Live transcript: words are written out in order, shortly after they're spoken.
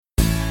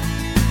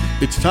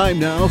It's time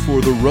now for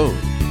The Road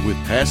with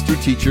Pastor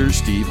Teacher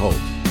Steve Holt.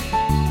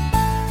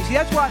 You see,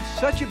 that's why I'm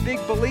such a big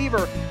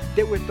believer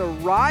that with the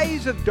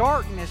rise of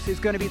darkness is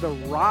going to be the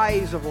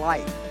rise of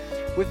light.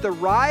 With the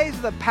rise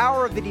of the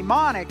power of the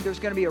demonic, there's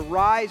going to be a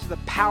rise of the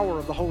power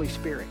of the Holy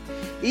Spirit.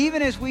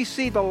 Even as we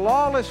see the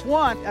lawless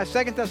one,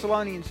 2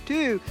 Thessalonians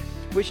 2,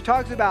 which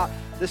talks about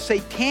the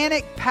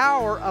satanic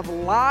power of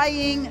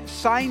lying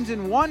signs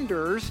and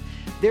wonders,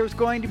 there's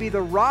going to be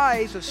the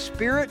rise of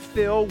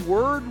spirit-filled,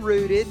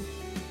 word-rooted,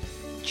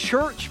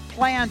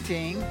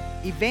 church-planting,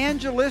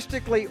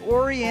 evangelistically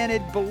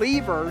oriented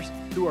believers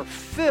who are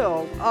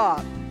filled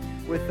up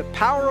with the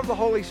power of the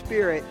Holy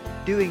Spirit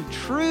doing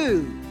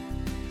true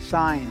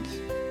signs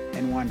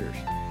and wonders.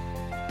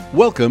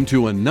 Welcome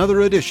to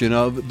another edition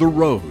of The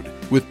Road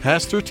with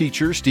Pastor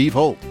Teacher Steve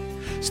Holt.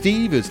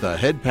 Steve is the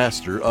head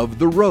pastor of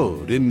The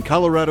Road in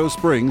Colorado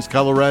Springs,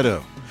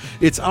 Colorado.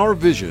 It's our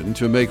vision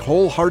to make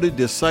wholehearted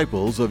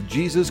disciples of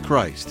Jesus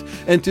Christ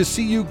and to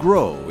see you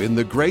grow in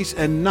the grace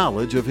and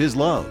knowledge of His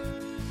love.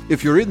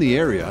 If you're in the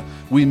area,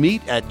 we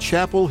meet at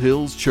Chapel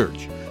Hills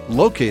Church,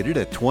 located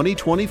at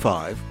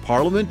 2025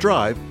 Parliament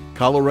Drive,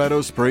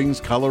 Colorado Springs,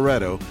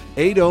 Colorado,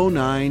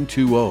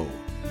 80920.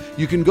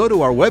 You can go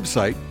to our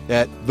website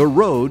at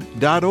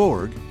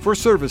theroad.org for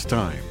service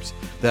times.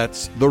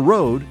 That's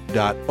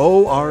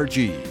theroad.org.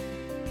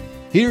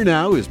 Here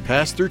now is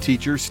Pastor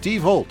Teacher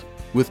Steve Holt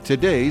with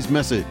today's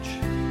message.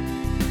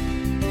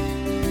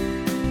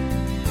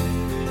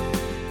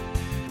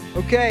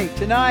 Okay,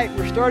 tonight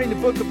we're starting the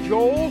book of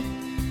Joel.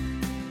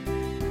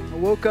 I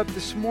woke up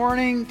this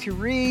morning to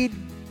read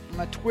on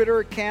my Twitter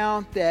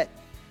account that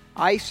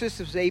ISIS,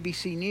 it was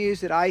ABC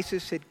News, that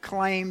ISIS had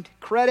claimed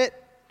credit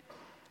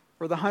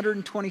for the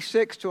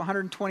 126 to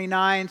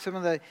 129. Some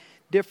of the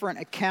different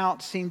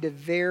accounts seem to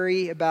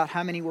vary about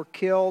how many were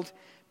killed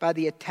by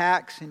the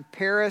attacks in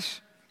Paris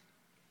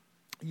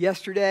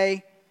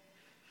yesterday.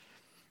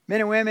 Men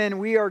and women,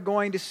 we are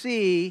going to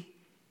see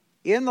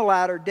in the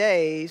latter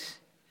days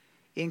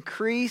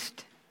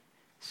increased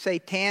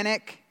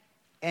satanic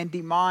and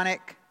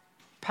demonic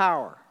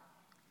power.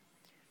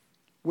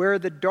 Where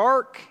the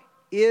dark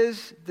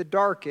is the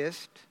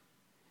darkest,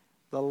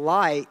 the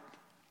light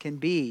can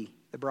be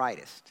the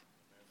brightest.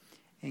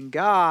 And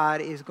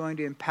God is going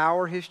to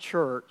empower His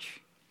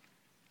church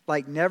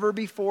like never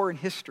before in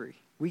history.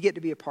 We get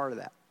to be a part of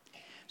that.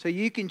 So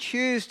you can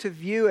choose to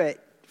view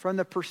it from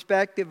the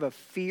perspective of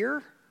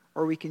fear,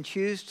 or we can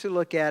choose to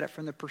look at it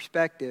from the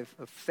perspective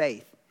of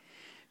faith.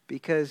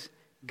 Because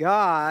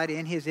God,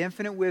 in His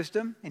infinite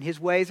wisdom, and His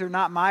ways are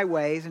not my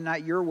ways and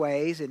not your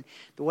ways, and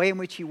the way in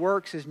which He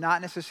works is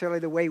not necessarily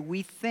the way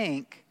we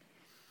think,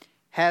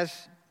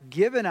 has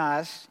given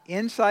us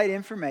inside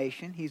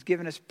information. He's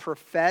given us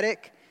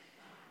prophetic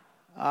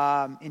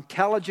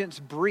intelligence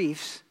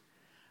briefs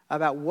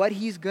about what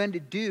He's going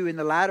to do in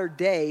the latter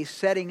days,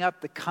 setting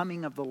up the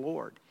coming of the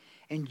Lord.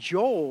 And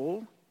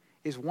Joel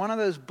is one of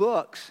those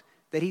books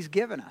that He's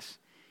given us.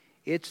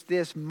 It's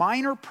this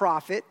minor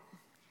prophet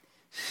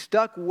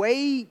stuck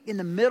way in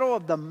the middle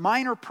of the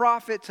minor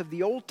prophets of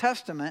the Old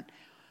Testament,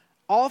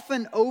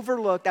 often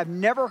overlooked. I've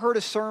never heard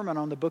a sermon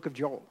on the book of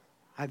Joel.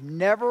 I've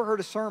never heard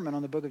a sermon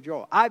on the book of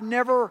Joel. I've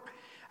never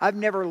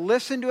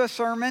listened to a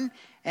sermon,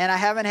 and I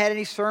haven't had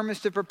any sermons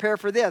to prepare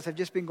for this. I've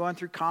just been going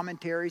through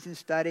commentaries and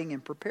studying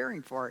and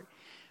preparing for it.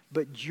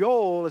 But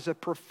Joel is a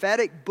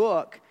prophetic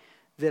book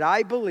that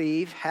I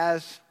believe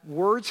has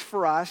words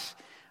for us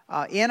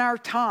in our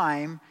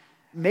time,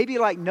 maybe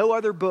like no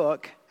other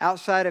book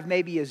outside of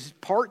maybe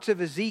parts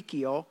of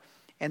Ezekiel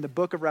and the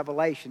book of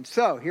Revelation.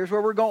 So here's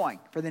where we're going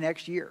for the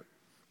next year,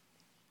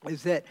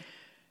 is that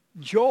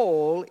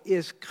Joel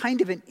is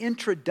kind of an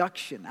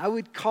introduction. I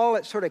would call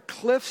it sort of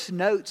Cliff's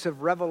Notes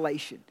of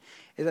Revelation.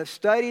 As I've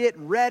studied it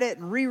and read it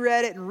and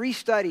reread it and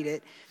restudied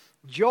it,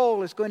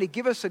 Joel is going to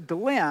give us a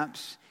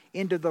glimpse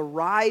into the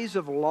rise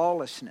of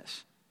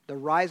lawlessness. The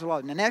rise of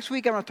lawlessness. Now, next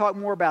week I'm going to talk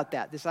more about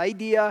that, this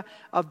idea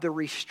of the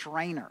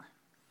restrainer.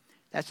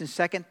 That's in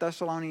 2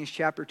 Thessalonians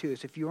chapter 2.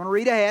 So if you want to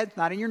read ahead, it's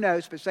not in your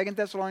notes, but 2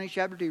 Thessalonians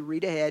chapter 2,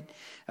 read ahead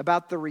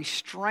about the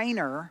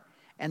restrainer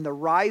and the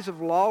rise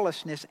of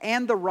lawlessness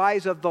and the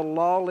rise of the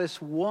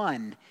lawless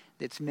one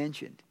that's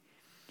mentioned.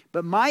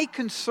 But my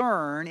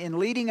concern in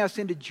leading us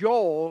into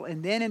Joel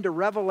and then into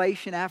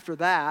Revelation after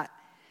that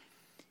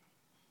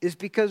is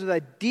because of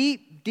the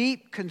deep,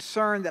 deep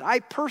concern that I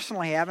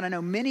personally have, and I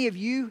know many of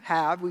you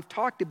have, we've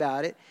talked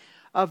about it,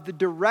 of the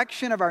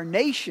direction of our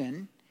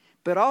nation,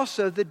 but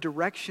also the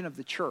direction of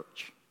the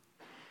church.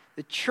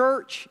 The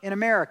church in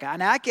America.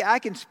 And I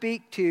can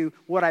speak to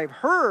what I've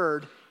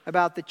heard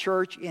about the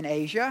church in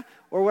Asia,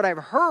 or what I've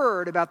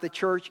heard about the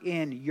church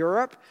in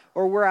Europe,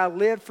 or where I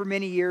lived for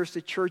many years,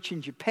 the church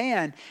in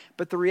Japan.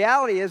 But the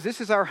reality is,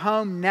 this is our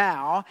home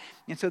now,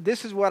 and so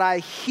this is what I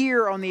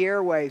hear on the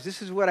airwaves.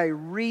 This is what I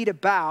read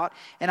about,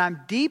 and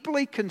I'm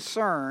deeply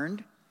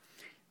concerned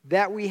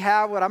that we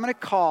have what I'm going to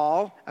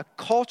call a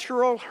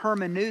cultural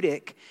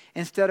hermeneutic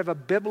instead of a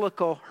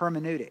biblical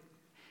hermeneutic.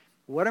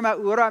 What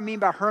do I mean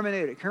by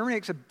hermeneutic?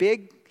 Hermeneutic's a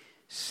big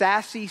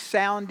sassy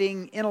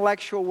sounding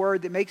intellectual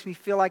word that makes me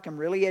feel like I'm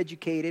really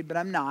educated, but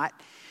I'm not,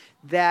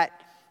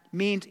 that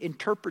means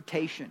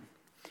interpretation.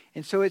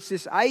 And so it's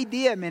this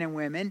idea, men and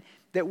women,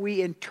 that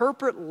we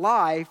interpret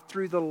life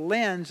through the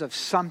lens of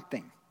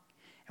something.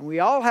 And we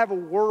all have a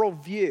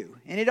worldview.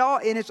 And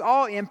it's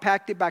all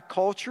impacted by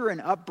culture and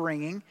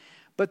upbringing.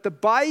 But the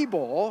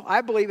Bible,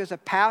 I believe, as a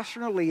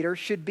pastor and a leader,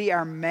 should be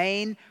our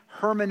main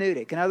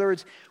hermeneutic. In other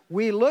words,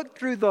 we look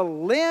through the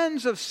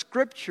lens of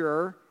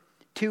Scripture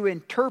to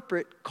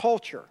interpret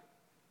culture.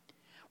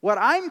 What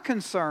I'm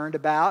concerned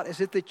about is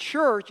that the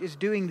church is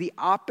doing the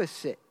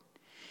opposite.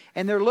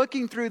 And they're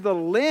looking through the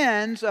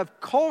lens of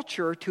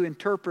culture to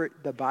interpret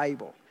the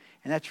Bible.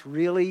 And that's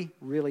really,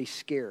 really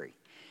scary.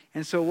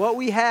 And so what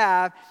we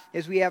have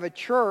is we have a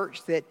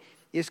church that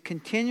is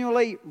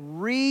continually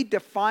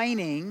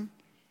redefining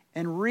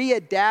and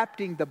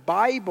readapting the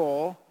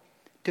Bible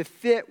to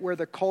fit where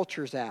the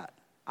culture's at.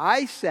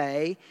 I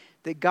say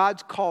that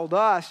God's called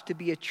us to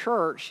be a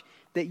church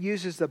that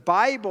uses the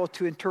Bible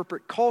to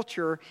interpret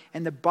culture,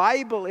 and the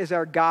Bible is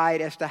our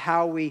guide as to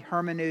how we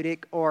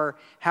hermeneutic or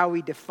how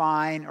we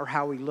define or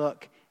how we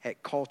look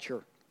at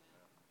culture.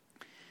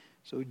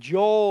 So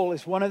Joel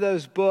is one of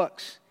those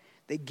books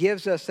that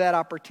gives us that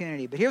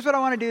opportunity. But here's what I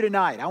want to do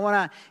tonight. I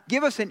want to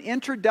give us an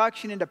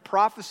introduction into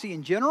prophecy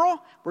in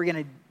general. We're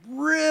going to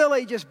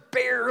really just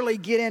barely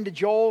get into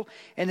Joel,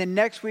 and then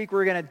next week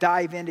we're going to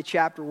dive into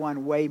chapter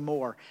 1 way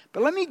more.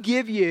 But let me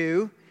give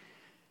you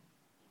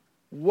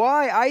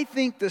why I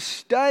think the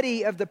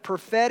study of the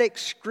prophetic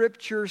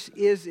scriptures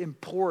is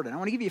important. I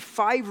want to give you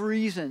 5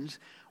 reasons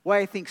why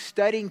I think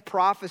studying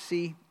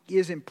prophecy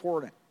is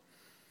important.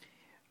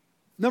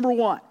 Number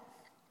 1,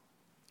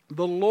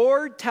 the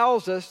Lord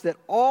tells us that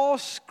all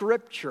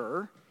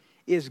Scripture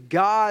is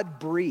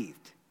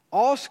God-breathed.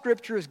 All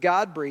Scripture is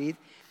God-breathed.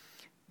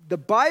 The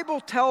Bible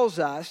tells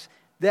us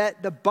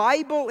that the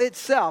Bible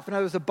itself, in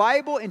other words, the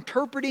Bible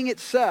interpreting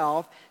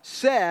itself,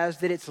 says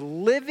that it's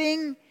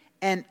living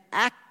and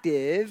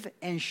active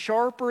and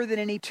sharper than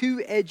any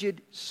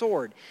two-edged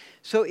sword.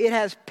 So it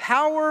has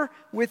power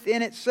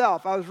within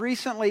itself. I was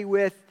recently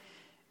with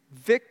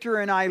Victor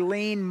and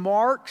Eileen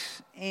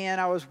Marks,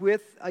 and I was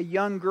with a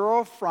young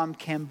girl from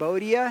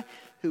Cambodia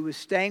who was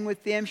staying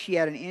with them. She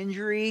had an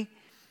injury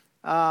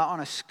on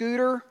a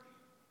scooter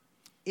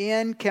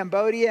in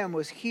Cambodia and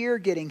was here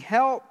getting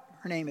help.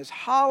 Her name is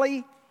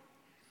Holly.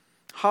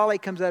 Holly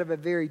comes out of a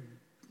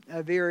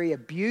very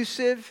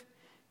abusive,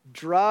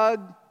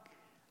 drug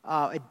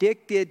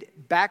addicted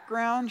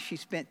background. She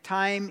spent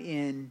time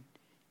in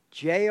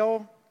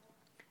jail.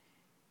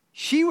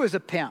 She was a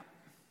pimp.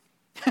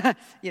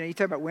 You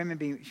talk about women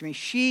being,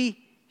 she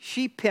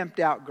pimped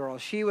out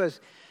girls. She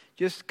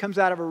comes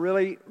out of a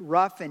really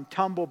rough and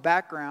tumble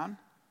background.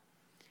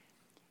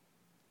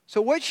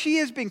 So what she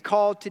has been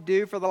called to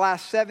do for the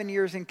last 7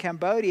 years in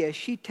Cambodia,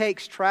 she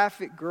takes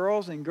trafficked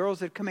girls and girls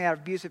that are coming out of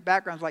abusive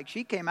backgrounds like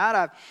she came out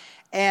of,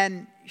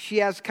 and she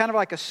has kind of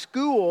like a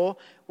school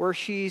where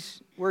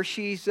she's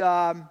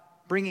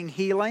bringing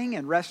healing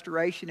and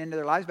restoration into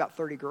their lives, about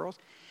 30 girls.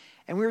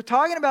 And we were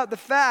talking about the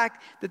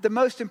fact that the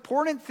most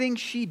important thing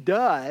she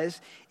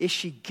does is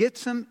she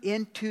gets them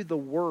into the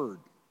Word.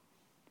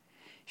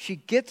 She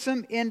gets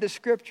them into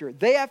Scripture.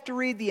 They have to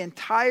read the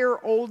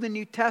entire Old and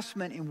New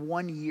Testament in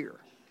 1 year.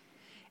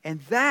 And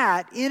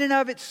that, in and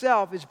of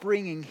itself, is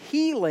bringing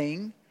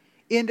healing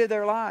into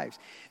their lives.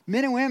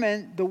 Men and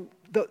women,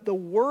 the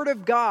Word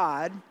of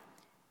God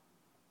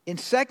in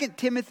 2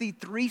 Timothy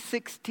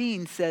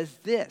 3:16 says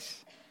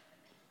this: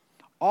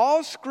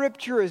 all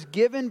Scripture is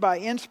given by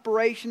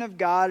inspiration of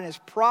God and is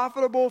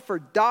profitable for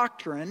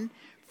doctrine,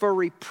 for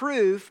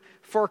reproof,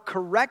 for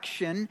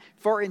correction,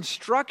 for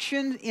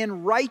instruction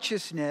in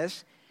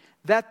righteousness,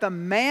 that the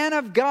man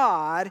of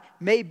God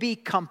may be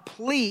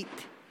complete,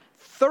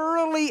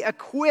 thoroughly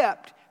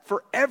equipped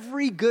for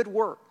every good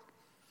work.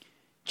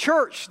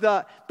 Church,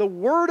 the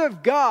Word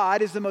of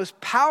God is the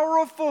most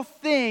powerful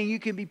thing you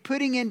can be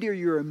putting into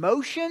your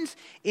emotions,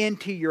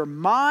 into your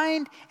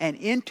mind, and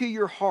into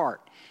your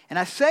heart. And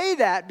I say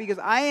that because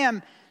I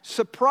am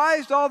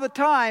surprised all the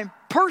time,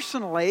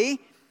 personally,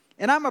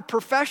 and I'm a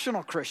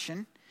professional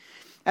Christian.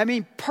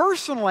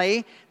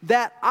 Personally,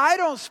 that I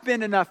don't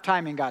spend enough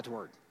time in God's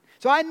Word.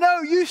 So I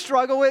know you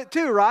struggle with it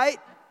too, right?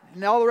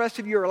 And all the rest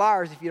of you are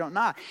liars if you don't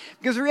know.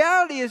 Because the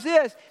reality is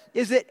this,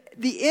 is that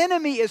the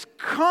enemy is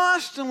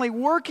constantly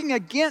working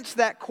against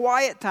that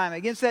quiet time,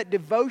 against that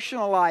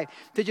devotional life,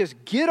 to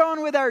just get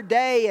on with our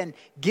day and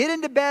get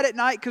into bed at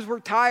night because we're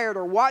tired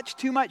or watch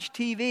too much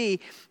TV.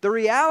 The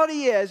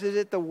reality is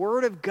that the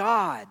Word of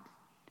God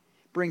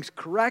brings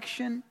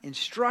correction,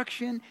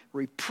 instruction,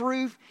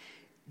 reproof.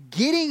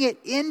 Getting it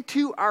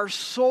into our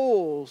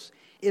souls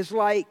is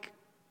like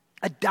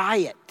a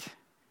diet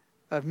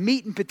of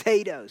meat and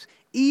potatoes.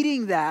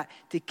 Eating that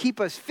to keep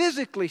us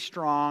physically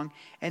strong,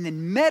 and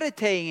then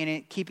meditating in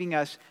it, keeping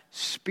us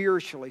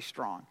spiritually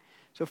strong.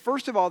 So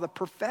first of all, the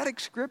prophetic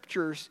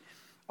scriptures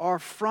are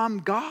from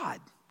God.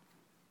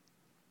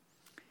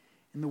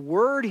 And the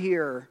word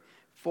here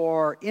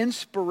for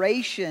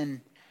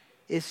inspiration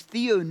is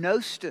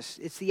theonostos.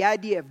 It's the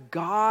idea of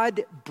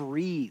God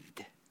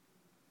breathed.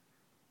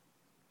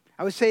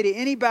 I would say to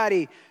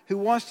anybody who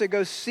wants to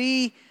go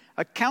see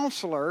a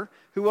counselor,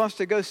 who wants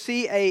to go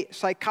see a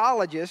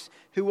psychologist,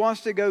 who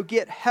wants to go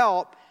get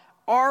help,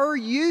 are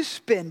you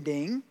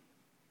spending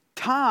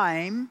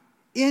time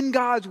in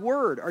God's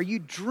Word? Are you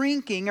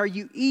drinking? Are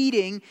you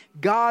eating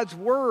God's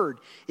Word?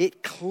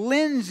 It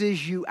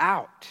cleanses you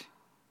out.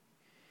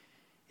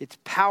 It's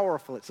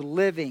powerful. It's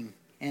living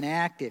and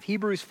active.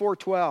 Hebrews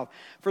 4:12.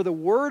 For the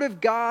Word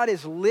of God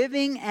is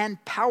living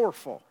and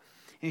powerful,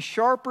 and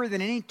sharper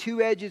than any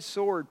two-edged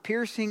sword,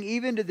 piercing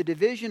even to the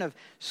division of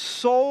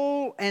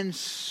soul and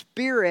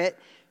spirit,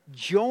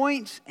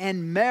 joints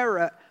and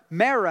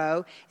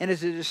marrow, and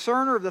is a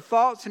discerner of the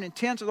thoughts and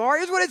intents of the heart.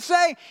 Here's what it's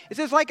saying. It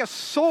says like a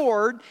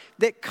sword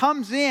that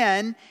comes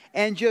in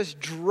and just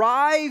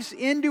drives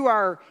into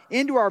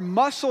our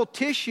muscle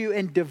tissue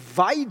and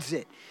divides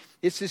it.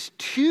 It's this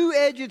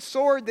two-edged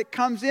sword that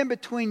comes in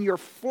between your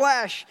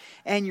flesh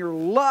and your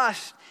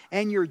lust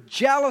and your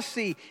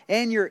jealousy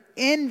and your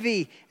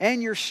envy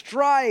and your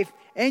strife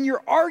and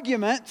your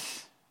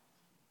arguments.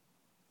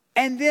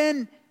 And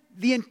then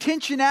the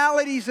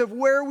intentionalities of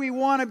where we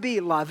want to be: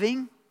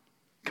 loving,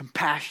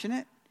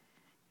 compassionate,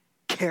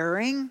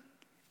 caring,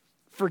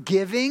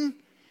 forgiving,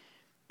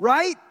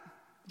 right?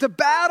 The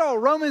battle,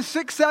 Romans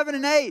 6, 7,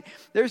 and 8.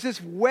 There's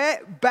this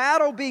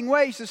battle being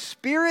waged. The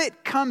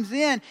Spirit comes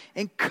in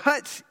and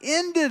cuts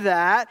into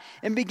that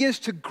and begins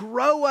to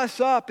grow us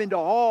up into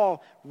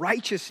all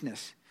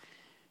righteousness.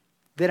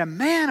 That a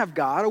man of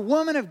God, a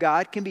woman of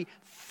God, can be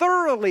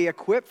thoroughly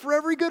equipped for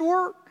every good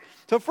work.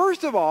 So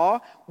first of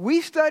all,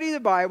 we study the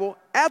Bible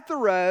at the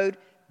Road,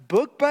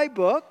 book by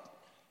book,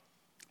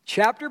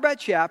 chapter by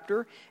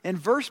chapter, and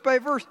verse by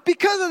verse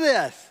because of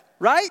this,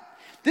 right?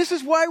 This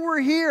is why we're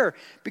here.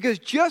 Because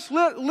just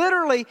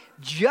literally,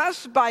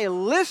 just by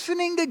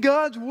listening to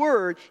God's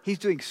Word, He's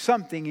doing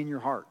something in your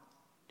heart.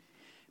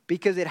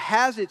 Because it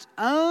has its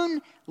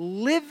own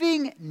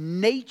living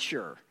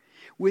nature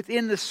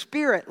within the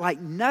Spirit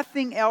like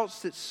nothing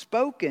else that's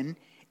spoken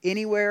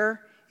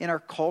anywhere in our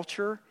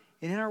culture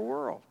and in our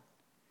world.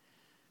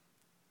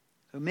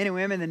 So men and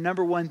women, the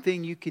number one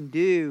thing you can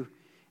do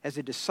as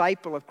a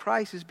disciple of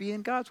Christ is be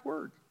in God's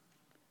Word.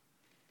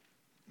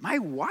 My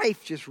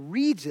wife just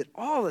reads it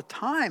all the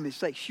time.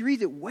 It's like she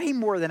reads it way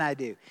more than I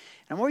do. And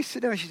I'm always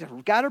sitting there and she's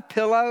got her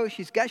pillow.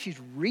 She's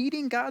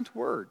reading God's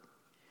Word.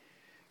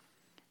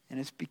 And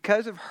it's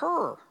because of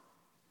her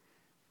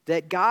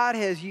that God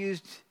has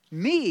used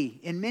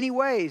me in many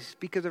ways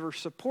because of her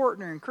support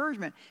and her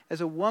encouragement as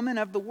a woman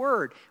of the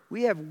Word.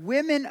 We have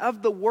women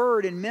of the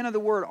Word and men of the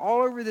Word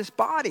all over this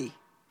body.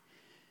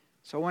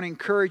 So I want to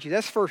encourage you.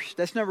 That's first.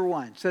 That's number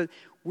one. So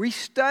we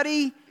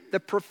study the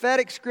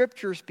prophetic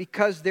scriptures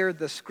because they're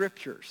the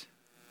scriptures.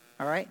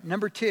 All right?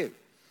 Number two,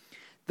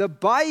 the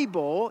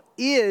Bible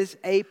is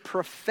a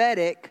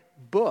prophetic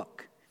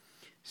book.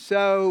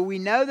 So we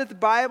know that the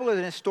Bible is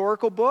an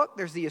historical book.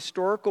 There's the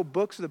historical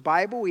books of the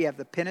Bible. We have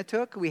the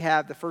Pentateuch. We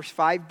have the first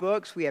 5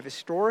 books. We have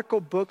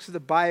historical books of the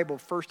Bible,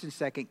 1st and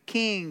 2nd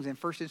Kings and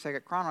 1st and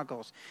 2nd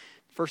Chronicles.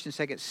 1st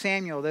and 2nd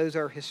Samuel, those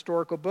are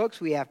historical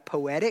books. We have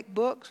poetic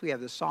books. We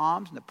have the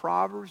Psalms and the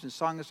Proverbs and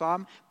Song of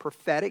Solomon,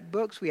 prophetic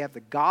books. We have the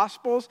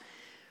Gospels.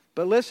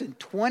 But listen,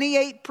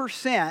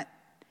 28%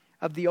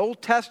 of the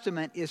Old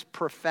Testament is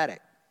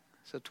prophetic.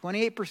 So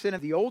 28% of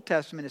the Old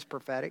Testament is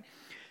prophetic.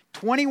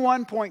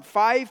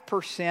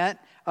 21.5%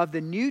 of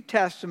the New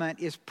Testament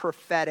is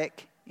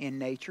prophetic in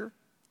nature.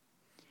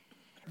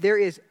 There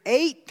is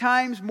 8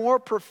 times more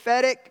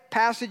prophetic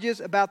passages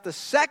about the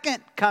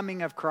second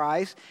coming of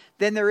Christ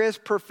than there is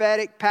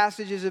prophetic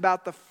passages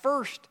about the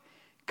first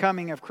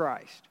coming of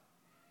Christ.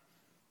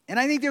 And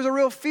I think there's a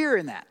real fear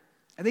in that.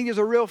 I think there's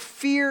a real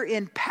fear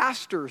in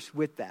pastors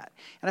with that.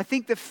 And I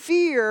think the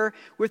fear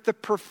with the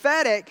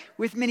prophetic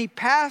with many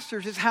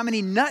pastors is how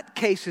many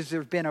nutcases there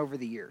have been over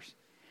the years.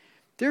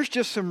 There's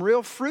just some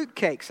real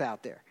fruitcakes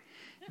out there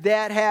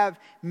that have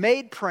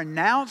made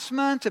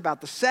pronouncements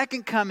about the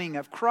second coming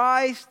of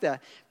Christ.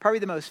 Probably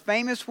the most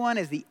famous one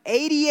is the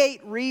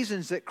 88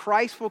 Reasons That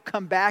Christ Will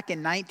Come Back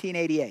in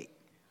 1988.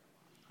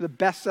 The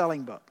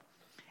best-selling book.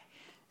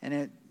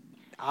 And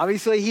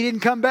obviously he didn't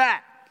come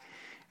back.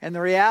 And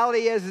the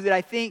reality is that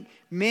I think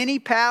many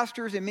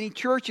pastors and many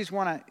churches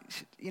want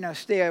to,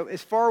 stay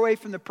as far away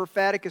from the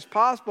prophetic as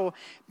possible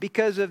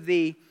because of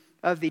the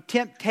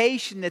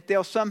temptation that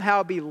they'll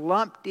somehow be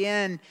lumped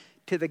in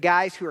to the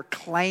guys who are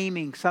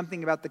claiming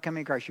something about the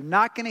coming of Christ. You're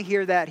not going to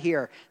hear that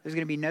here. There's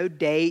going to be no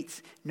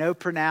dates, no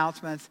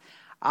pronouncements.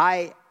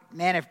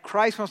 If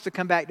Christ wants to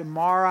come back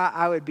tomorrow,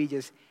 I would be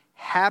just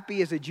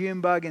happy as a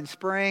June bug in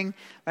spring,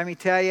 let me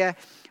tell you.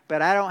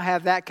 But I don't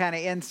have that kind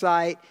of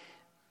insight.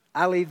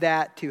 I leave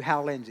that to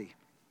Hal Lindsey.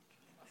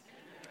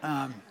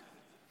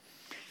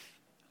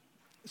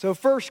 So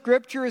first,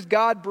 Scripture is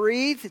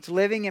God-breathed. It's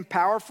living and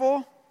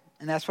powerful.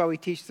 And that's why we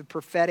teach the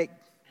prophetic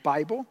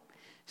Bible.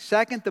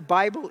 Second, the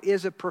Bible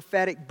is a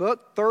prophetic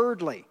book.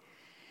 Thirdly,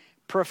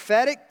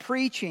 prophetic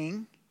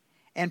preaching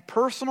and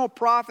personal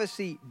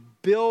prophecy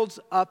builds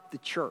up the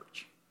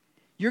church.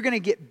 you're going to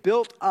get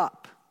built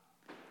up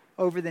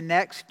over the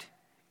next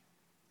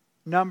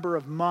number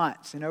of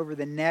months and over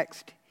the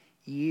next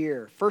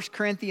year. 1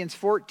 Corinthians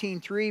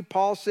 14:3,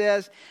 Paul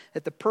says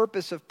that the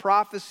purpose of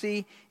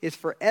prophecy is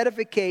for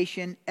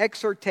edification,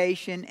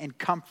 exhortation, and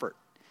comfort.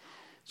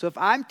 So if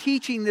I'm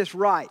teaching this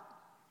right,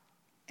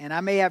 and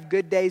I may have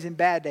good days and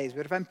bad days,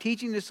 but if I'm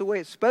teaching this the way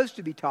it's supposed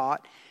to be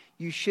taught,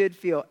 you should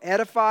feel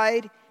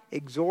edified,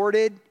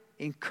 exhorted,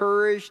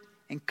 encouraged,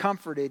 and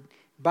comforted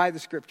by the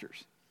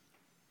Scriptures.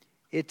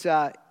 It's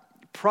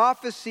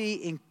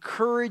prophecy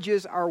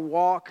encourages our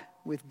walk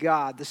with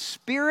God. The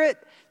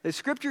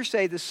Scriptures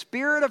say the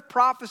spirit of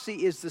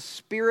prophecy is the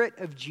spirit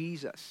of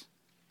Jesus.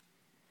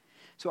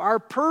 So our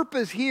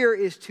purpose here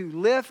is to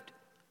lift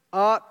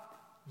up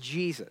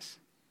Jesus.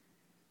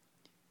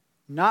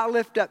 Not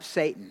lift up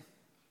Satan.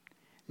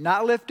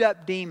 Not lift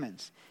up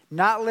demons.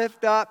 Not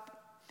lift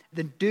up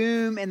the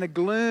doom and the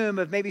gloom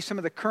of maybe some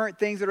of the current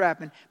things that are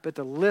happening, but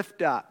to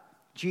lift up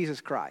Jesus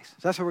Christ.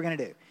 So that's what we're going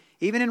to do.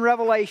 Even in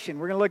Revelation,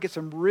 we're going to look at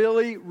some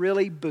really,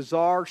 really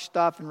bizarre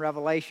stuff in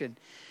Revelation,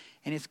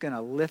 and it's going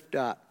to lift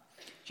up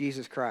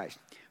Jesus Christ.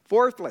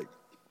 Fourthly,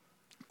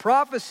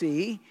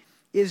 prophecy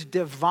is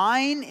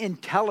divine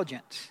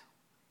intelligence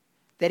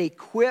that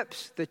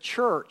equips the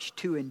church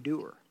to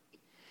endure.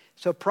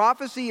 So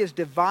prophecy is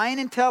divine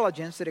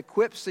intelligence that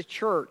equips the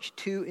church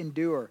to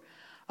endure.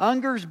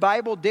 Unger's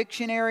Bible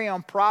Dictionary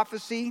on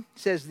prophecy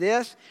says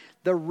this: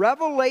 the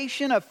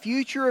revelation of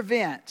future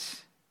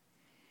events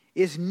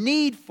is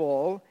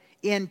needful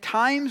in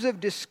times of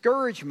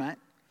discouragement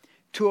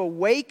to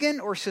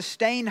awaken or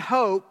sustain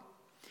hope,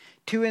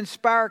 to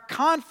inspire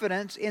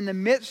confidence in the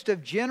midst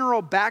of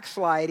general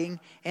backsliding,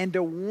 and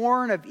to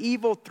warn of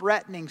evil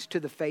threatenings to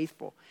the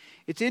faithful.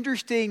 It's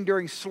interesting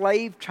during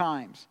slave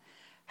times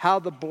how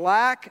the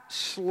black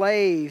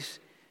slaves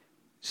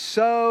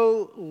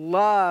so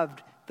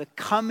loved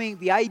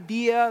the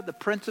idea, the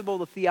principle,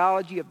 the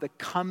theology of the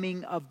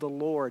coming of the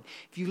Lord.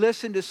 If you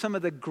listen to some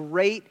of the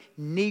great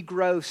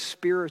Negro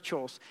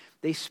spirituals,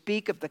 they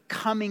speak of the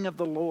coming of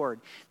the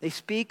Lord. They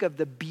speak of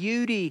the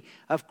beauty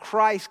of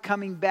Christ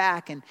coming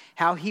back and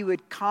how He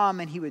would come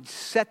and He would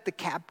set the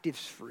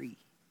captives free.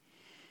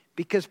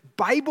 Because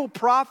Bible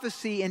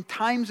prophecy in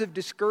times of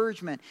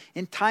discouragement,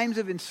 in times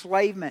of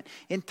enslavement,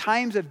 in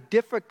times of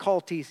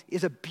difficulties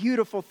is a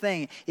beautiful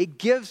thing. It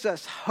gives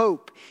us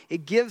hope.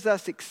 It gives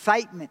us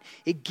excitement.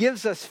 It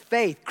gives us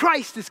faith.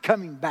 Christ is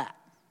coming back.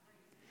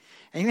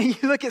 And then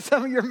you look at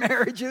some of your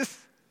marriages,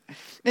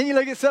 then you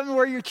look at some of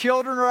where your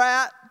children are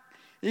at,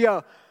 you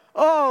go,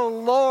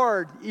 oh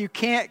Lord, you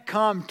can't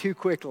come too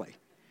quickly.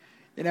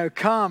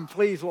 Come,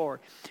 please, Lord.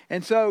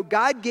 And so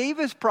God gave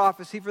us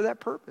prophecy for that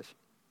purpose.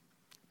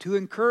 To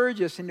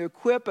encourage us and to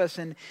equip us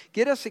and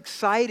get us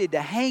excited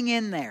to hang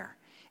in there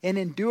and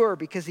endure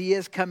because He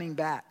is coming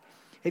back.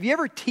 Have you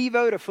ever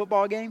TiVo'd a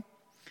football game?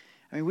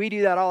 I mean, we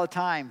do that all the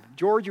time.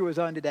 Georgia was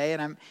on today,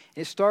 and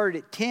it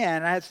started at 10,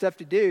 and I had stuff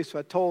to do, so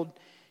I told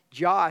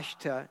Josh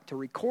to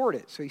record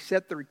it. So he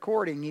set the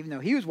recording, even though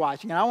he was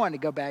watching, and I wanted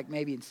to go back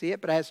maybe and see it,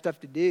 but I had stuff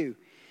to do.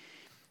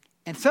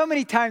 And so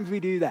many times we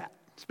do that,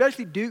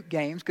 especially Duke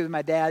games, because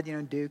my dad,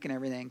 Duke and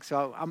everything.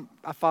 So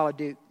I follow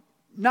Duke.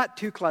 Not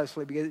too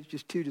closely because it's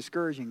just too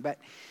discouraging. But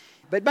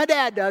my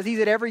dad does.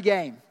 He's at every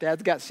game.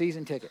 Dad's got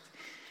season tickets.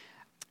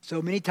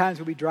 So many times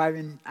we'll be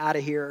driving out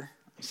of here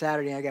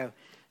Saturday.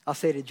 I'll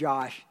say to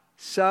Josh,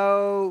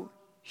 so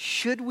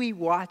should we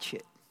watch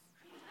it?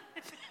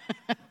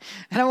 And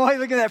I'm always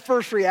looking at that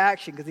first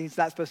reaction because he's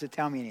not supposed to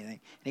tell me anything.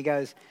 And he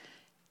goes,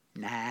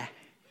 nah.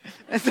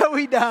 And so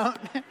we don't.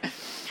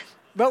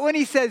 But when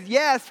he says,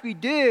 yes, we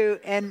do,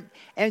 and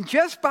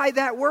just by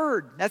that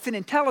word, that's an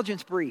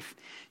intelligence brief.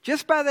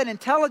 Just by that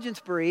intelligence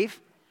brief,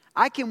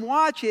 I can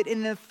watch it, and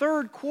in the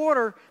third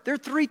quarter, they're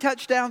 3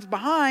 touchdowns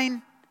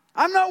behind.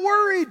 I'm not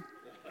worried.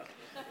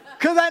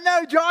 Because I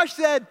know Josh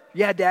said,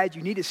 yeah, Dad,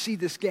 you need to see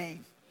this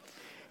game.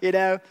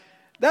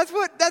 That's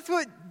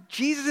what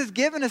Jesus has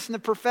given us in the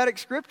prophetic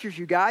scriptures,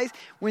 you guys.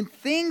 When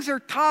things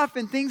are tough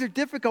and things are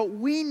difficult,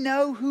 we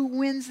know who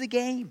wins the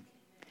game.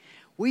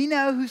 We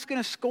know who's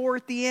going to score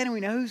at the end, and we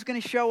know who's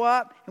going to show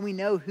up, and we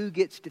know who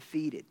gets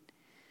defeated.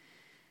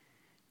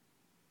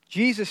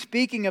 Jesus,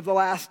 speaking of the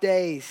last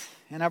days,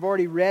 and I've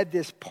already read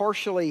this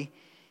partially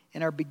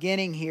in our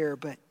beginning here,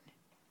 but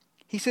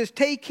He says,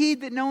 take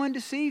heed that no one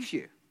deceives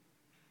you.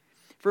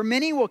 For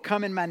many will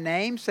come in my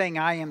name, saying,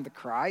 I am the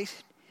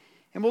Christ,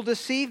 and will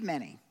deceive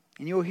many.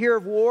 And you'll hear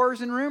of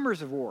wars and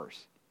rumors of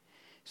wars.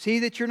 See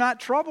that you're not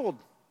troubled.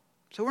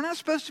 So we're not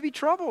supposed to be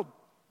troubled.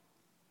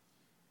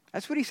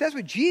 That's what He says,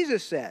 what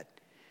Jesus said.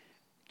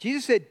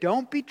 Jesus said,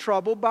 don't be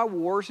troubled by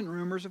wars and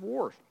rumors of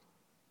wars.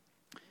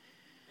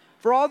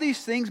 For all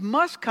these things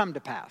must come to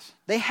pass.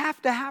 They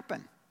have to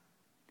happen.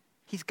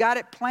 He's got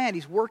it planned.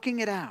 He's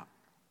working it out.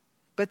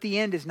 But the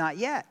end is not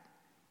yet.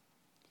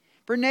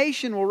 For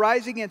nation will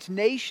rise against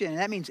nation. And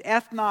that means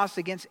ethnos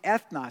against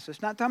ethnos.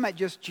 It's not talking about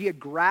just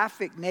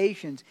geographic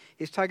nations.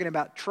 It's talking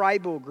about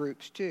tribal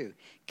groups too.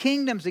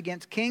 Kingdoms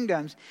against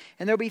kingdoms.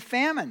 And there'll be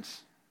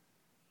famines,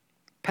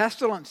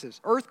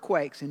 pestilences,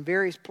 earthquakes in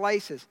various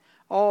places.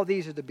 All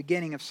these are the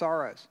beginning of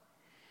sorrows.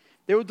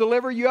 They will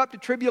deliver you up to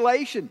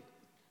tribulation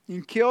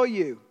and kill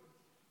you,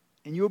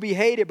 and you will be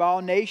hated by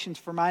all nations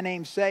for my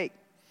name's sake.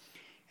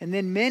 And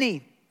then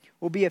many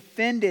will be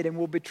offended and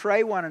will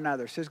betray one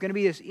another. So there's going to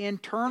be this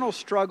internal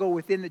struggle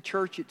within the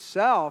church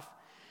itself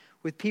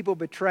with people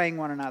betraying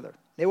one another.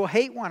 They will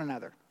hate one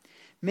another.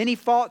 Many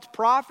false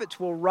prophets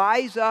will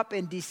rise up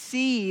and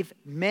deceive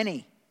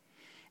many.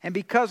 And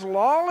because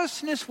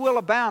lawlessness will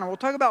abound, and we'll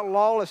talk about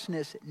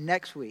lawlessness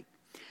next week,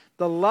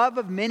 the love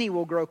of many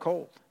will grow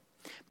cold.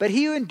 But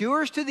he who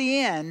endures to the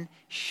end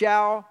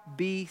shall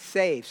be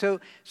saved. So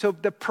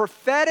the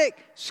prophetic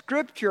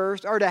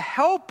scriptures are to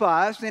help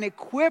us and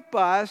equip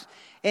us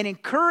and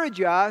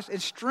encourage us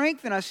and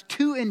strengthen us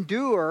to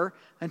endure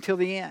until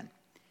the end.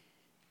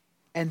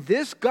 And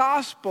this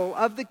gospel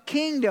of the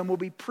kingdom will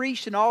be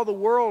preached in all the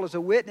world as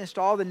a witness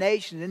to all the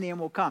nations, and the end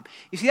will come.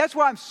 You see, that's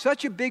why I'm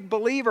such a big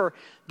believer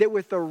that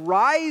with the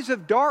rise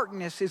of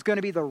darkness is going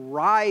to be the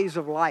rise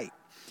of light.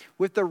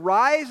 With the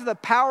rise of the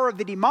power of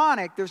the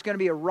demonic, there's going to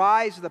be a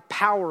rise of the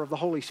power of the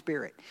Holy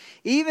Spirit.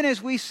 Even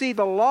as we see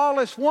the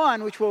lawless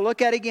one, which we'll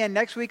look at again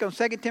next week on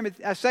 2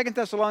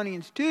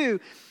 Thessalonians 2,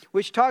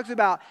 which talks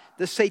about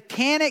the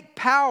satanic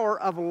power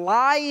of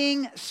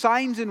lying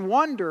signs and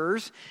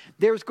wonders,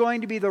 there's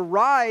going to be the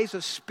rise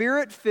of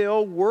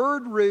spirit-filled,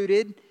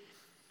 word-rooted,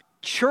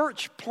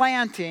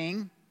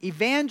 church-planting,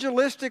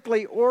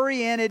 evangelistically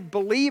oriented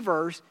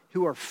believers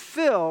who are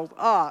filled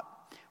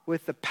up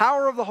with the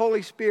power of the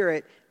Holy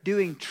Spirit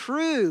doing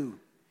true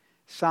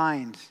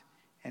signs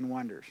and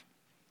wonders.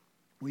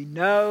 We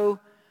know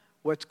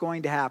what's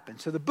going to happen.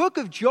 So the book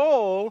of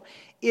Joel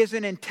is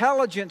an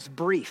intelligence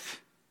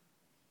brief.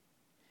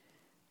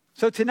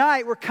 So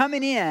tonight we're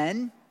coming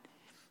in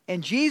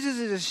and Jesus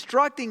is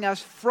instructing us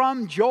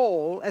from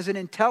Joel as an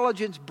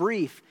intelligence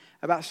brief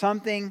about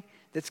something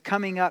that's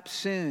coming up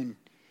soon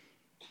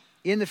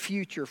in the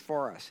future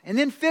for us. And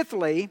then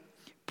fifthly,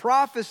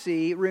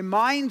 prophecy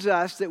reminds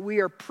us that we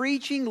are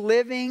preaching,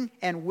 living,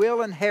 and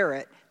will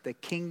inherit the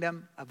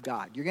kingdom of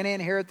God. You're going to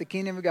inherit the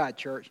kingdom of God,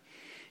 church.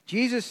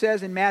 Jesus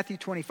says in Matthew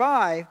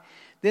 25,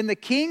 then the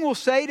king will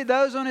say to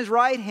those on his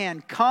right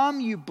hand, come,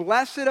 you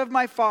blessed of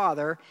my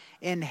Father,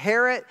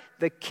 inherit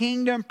the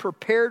kingdom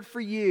prepared for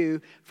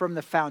you from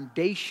the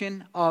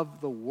foundation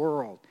of the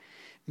world.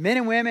 Men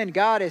and women,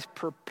 God is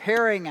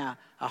preparing a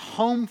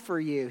home for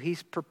you.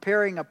 He's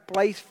preparing a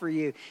place for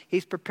you.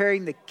 He's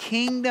preparing the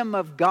kingdom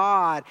of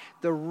God,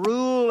 the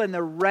rule and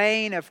the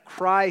reign of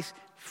Christ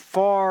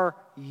for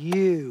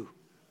you.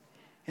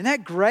 Isn't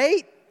that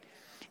great?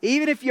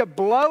 Even if you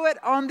blow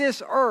it on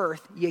this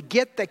earth, you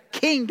get the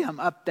kingdom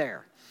up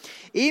there.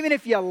 Even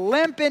if you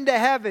limp into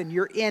heaven,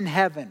 you're in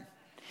heaven.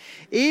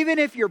 Even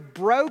if you're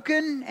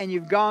broken and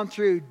you've gone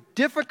through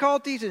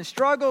difficulties and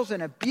struggles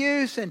and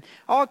abuse and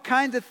all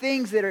kinds of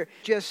things that are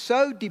just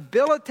so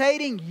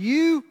debilitating,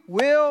 you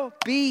will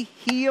be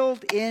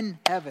healed in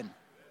heaven.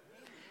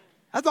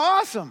 That's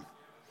awesome.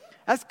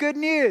 That's good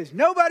news.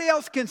 Nobody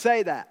else can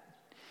say that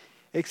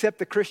except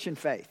the Christian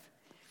faith.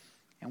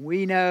 And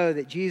we know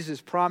that Jesus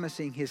is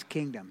promising his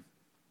kingdom.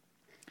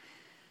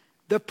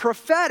 The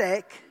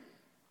prophetic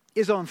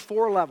is on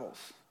 4 levels.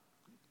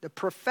 The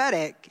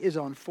prophetic is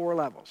on 4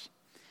 levels.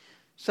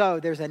 So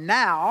there's a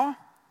now.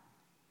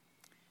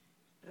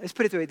 Let's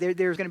put it this way.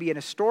 There's going to be an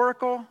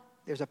historical,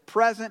 there's a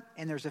present,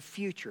 and there's a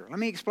future. Let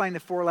me explain the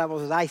 4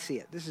 levels as I see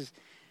it. This is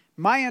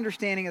my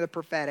understanding of the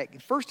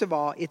prophetic. First of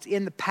all, it's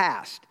in the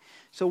past.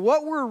 So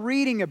what we're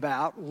reading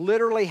about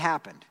literally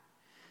happened.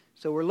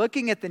 So we're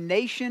looking at the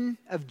nation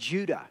of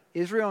Judah.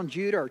 Israel and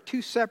Judah are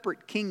 2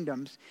 separate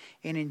kingdoms.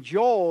 And in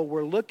Joel,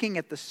 we're looking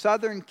at the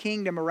southern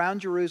kingdom around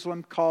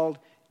Jerusalem called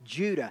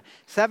Judah.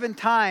 7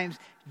 times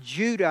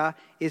Judah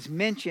is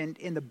mentioned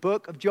in the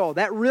book of Joel.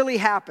 That really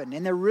happened.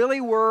 And there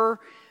really were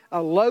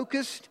a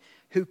locust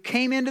who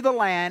came into the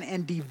land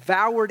and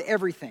devoured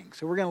everything.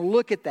 So we're going to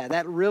look at that.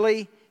 That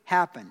really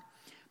happened.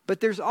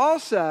 But there's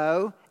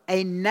also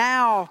a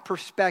now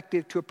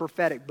perspective to a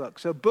prophetic book.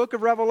 So book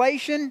of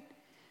Revelation,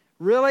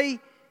 really,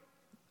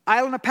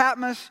 island of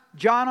Patmos,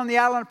 John on the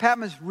island of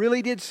Patmos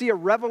really did see a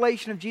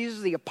revelation of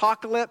Jesus, the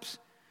apocalypse,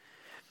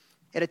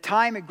 at a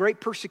time of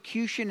great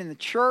persecution in the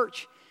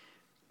church.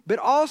 But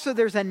also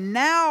there's a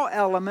now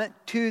element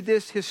to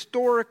this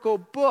historical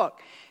book.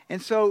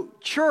 And so,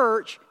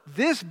 church,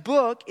 this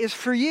book is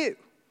for you.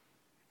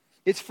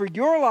 It's for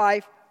your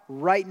life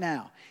right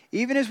now.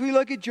 Even as we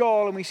look at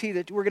Joel and we see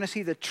that we're going to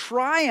see the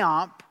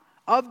triumph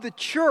of the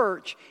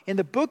church in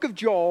the book of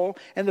Joel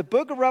and the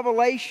book of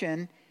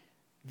Revelation,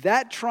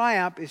 that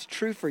triumph is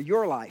true for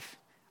your life.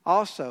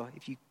 Also,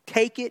 if you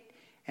take it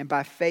and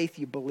by faith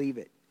you believe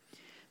it.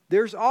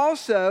 There's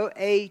also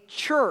a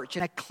church,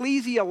 an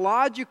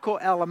ecclesiological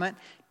element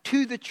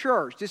to the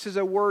church. This is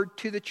a word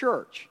to the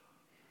church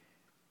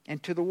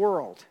and to the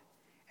world.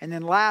 And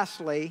then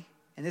lastly,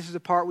 and this is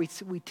the part we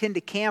tend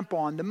to camp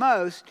on the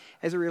most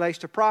as it relates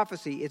to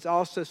prophecy, it's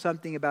also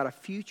something about a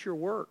future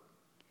work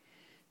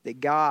that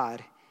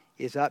God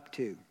is up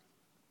to.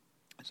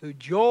 So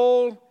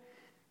Joel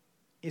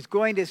is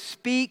going to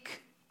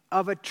speak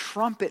of a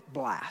trumpet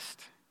blast.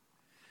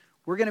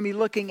 we're going to be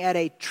looking at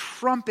a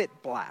trumpet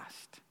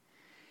blast.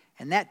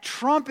 And that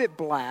trumpet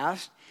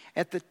blast,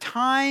 at the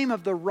time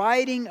of the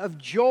writing of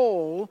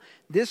Joel,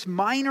 this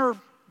minor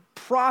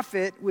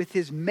prophet with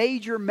his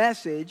major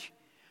message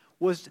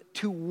was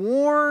to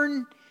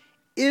warn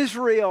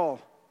Israel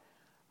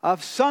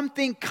of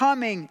something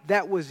coming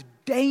that was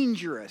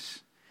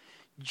dangerous.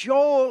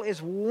 Joel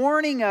is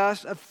warning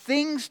us of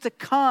things to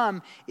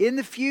come in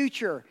the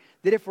future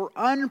that if we're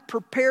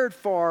unprepared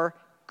for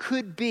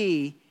could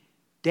be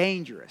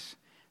dangerous.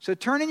 So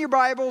turn in your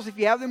Bibles, if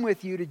you have them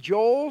with you, to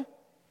Joel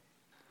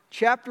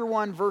chapter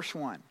 1, verse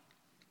 1.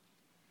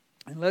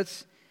 And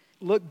let's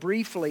look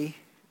briefly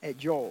at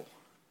Joel.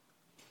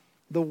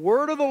 The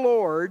word of the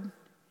Lord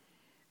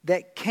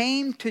that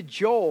came to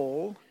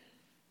Joel,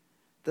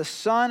 the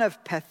son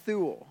of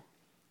Pethuel.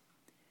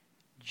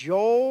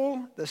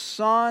 Joel, the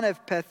son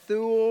of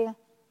Pethuel.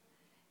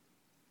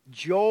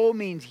 Joel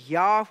means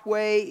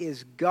Yahweh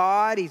is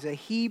God. He's a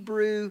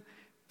Hebrew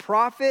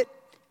prophet.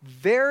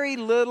 Very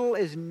little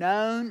is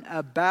known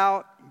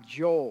about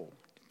Joel.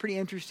 It's pretty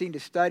interesting to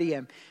study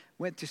him.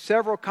 Went to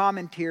several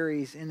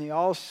commentaries and they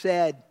all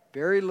said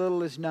very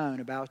little is known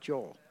about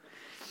Joel,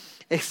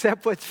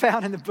 except what's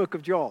found in the book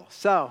of Joel.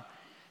 So,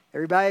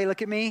 everybody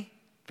look at me.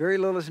 Very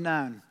little is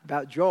known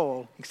about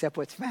Joel except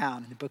what's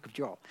found in the book of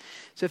Joel.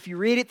 So if you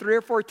read it 3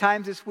 or 4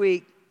 times this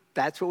week,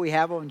 that's what we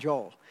have on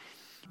Joel.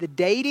 The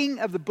dating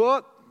of the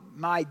book,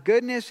 my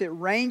goodness, it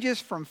ranges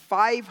from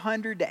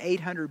 500 to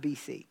 800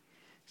 BC.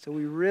 So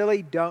we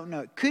really don't know.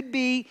 It could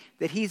be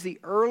that he's the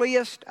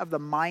earliest of the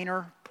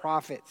minor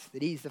prophets,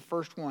 that he's the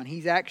first one.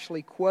 He's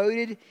actually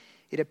quoted.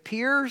 It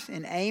appears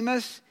in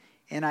Amos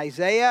and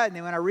Isaiah. And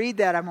then when I read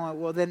that, I'm like,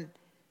 well, then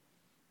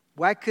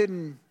why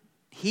couldn't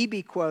he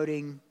be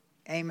quoting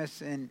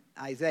Amos and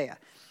Isaiah?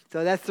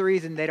 So that's the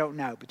reason they don't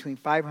know, between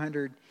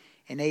 500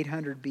 and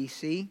 800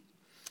 BC.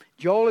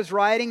 Joel is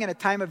writing in a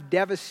time of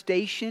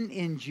devastation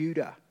in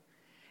Judah.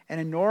 An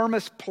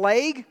enormous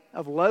plague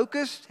of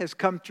locusts has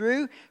come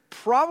through,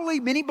 probably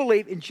many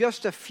believe in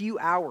just a few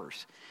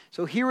hours.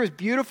 So here is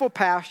beautiful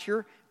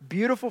pasture,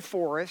 beautiful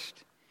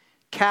forest,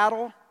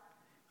 cattle,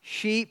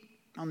 sheep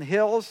on the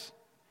hills,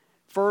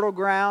 fertile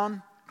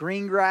ground,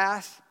 green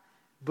grass,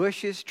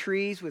 bushes,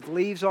 trees with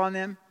leaves on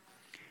them.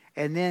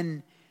 And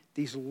then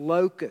these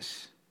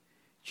locusts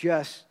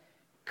just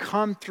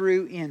come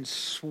through in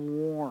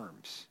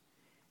swarms.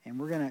 And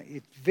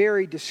it's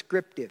very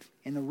descriptive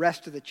in the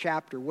rest of the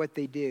chapter what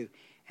they do.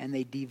 And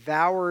they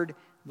devoured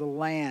the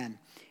land,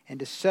 and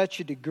to such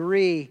a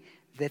degree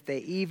that they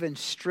even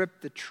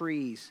stripped the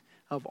trees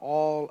of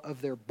all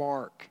of their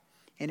bark.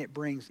 And it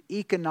brings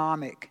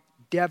economic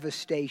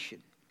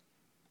devastation.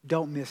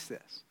 Don't miss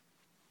this.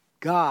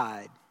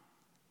 God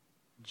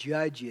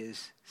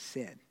judges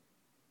sin.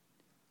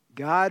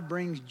 God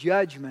brings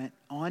judgment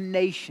on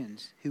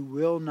nations who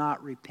will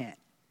not repent.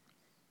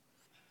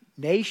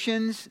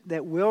 Nations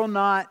that will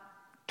not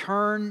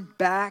turn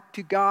back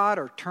to God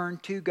or turn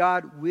to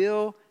God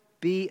will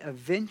be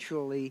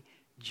eventually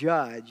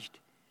judged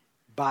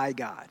by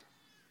God.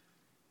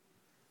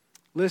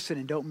 Listen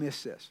and don't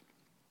miss this.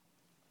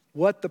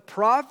 What the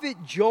prophet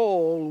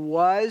Joel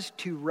was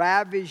to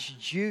ravage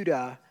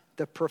Judah,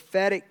 the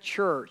prophetic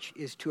church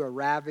is to a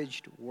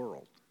ravaged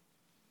world.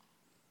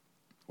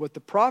 What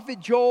the prophet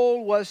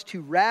Joel was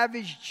to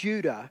ravage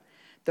Judah,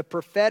 the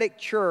prophetic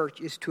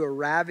church is to a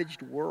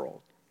ravaged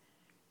world.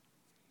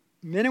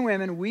 Men and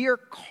women, we are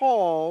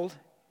called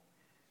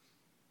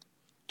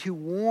to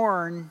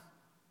warn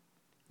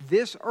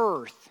this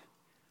earth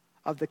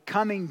of the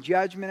coming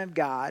judgment of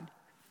God,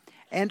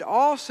 and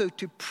also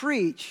to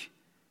preach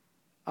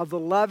of the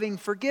loving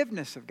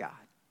forgiveness of God.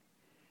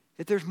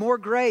 That there's more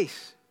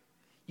grace.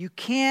 You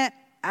can't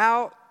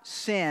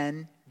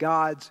out-sin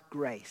God's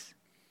grace.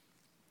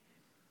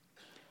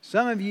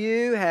 Some of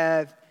you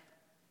have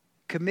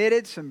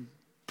committed some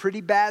pretty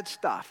bad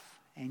stuff,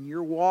 and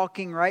you're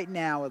walking right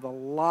now with a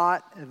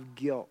lot of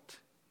guilt.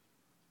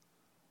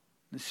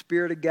 The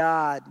Spirit of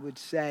God would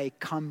say,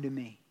 come to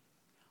me.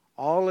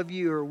 All of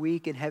you are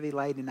weak and heavy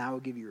laden, and I will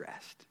give you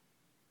rest.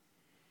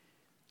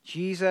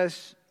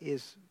 Jesus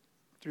is,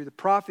 through the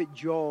prophet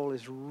Joel,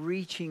 is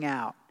reaching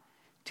out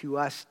to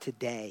us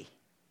today.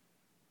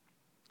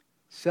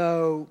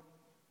 So,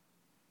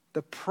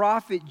 the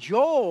prophet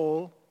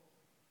Joel,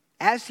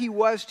 as he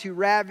was to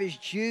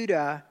ravage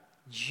Judah,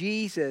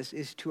 Jesus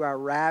is to our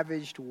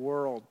ravaged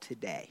world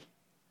today.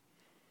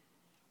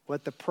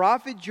 What the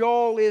prophet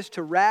Joel is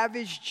to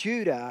ravage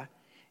Judah,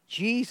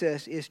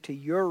 Jesus is to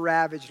your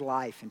ravaged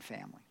life and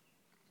family.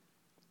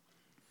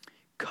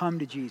 Come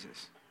to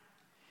Jesus.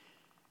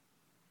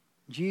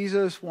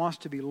 Jesus wants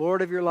to be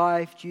Lord of your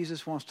life.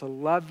 Jesus wants to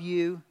love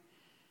you.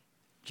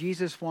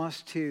 Jesus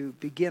wants to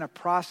begin a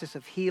process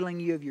of healing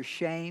you of your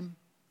shame.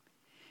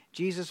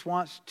 Jesus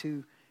wants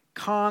to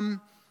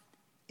come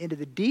into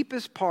the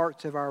deepest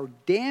parts of our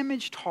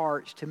damaged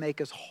hearts to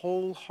make us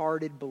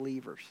wholehearted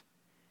believers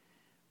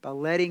by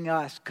letting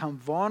us come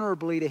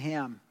vulnerably to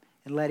Him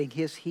and letting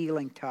His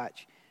healing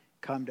touch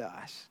come to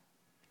us.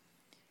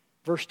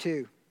 Verse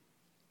 2.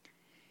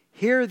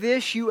 Hear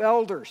this, you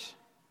elders.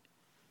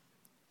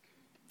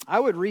 I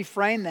would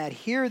reframe that.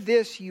 Hear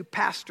this, you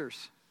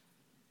pastors.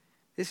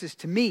 This is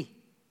to me.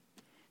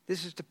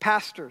 This is to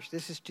pastors.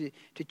 This is to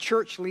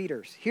church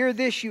leaders. Hear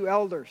this, you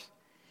elders.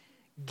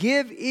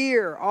 Give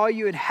ear, all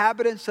you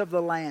inhabitants of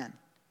the land.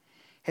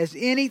 Has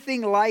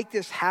anything like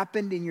this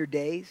happened in your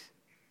days?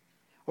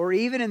 Or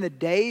even in the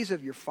days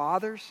of your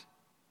fathers?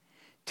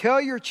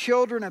 Tell your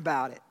children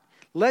about it.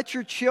 Let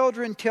your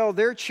children tell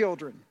their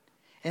children,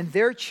 and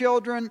their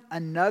children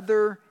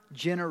another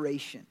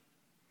generation.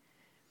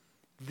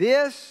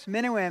 This,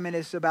 men and women,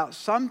 is about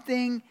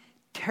something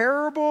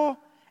terrible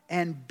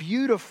and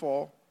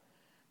beautiful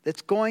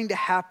that's going to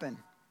happen.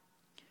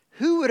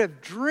 Who would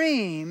have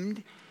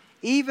dreamed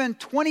even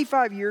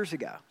 25 years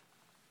ago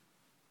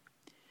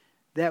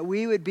that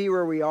we would be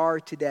where we are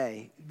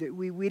today? That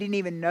we didn't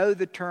even know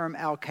the term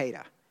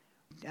Al-Qaeda.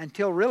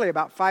 Until really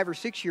about 5 or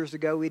 6 years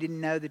ago, we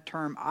didn't know the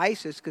term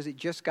ISIS because it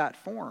just got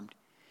formed.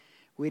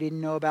 We didn't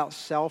know about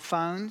cell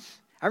phones.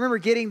 I remember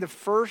getting the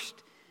first,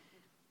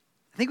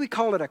 I think we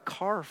called it a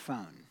car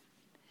phone.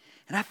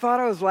 And I thought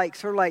I was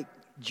sort of like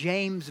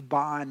James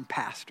Bond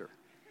pastor.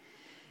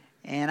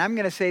 And I'm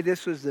going to say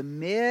this was the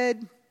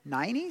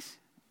mid-90s,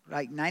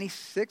 like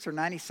 96 or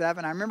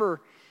 97. I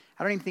remember,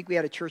 I don't even think we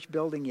had a church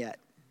building yet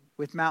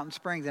with Mountain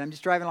Springs. And I'm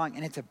just driving along,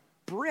 and it's a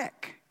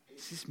brick.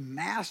 It's this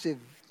massive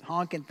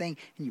honking thing,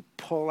 and you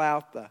pull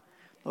out the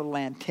little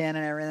antenna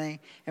and everything.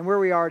 And where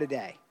we are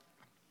today,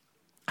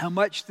 how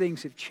much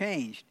things have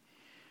changed.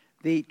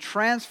 The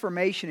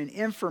transformation in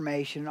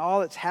information and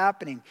all that's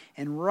happening.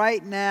 And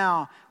right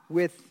now,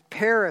 with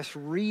Paris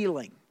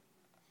reeling,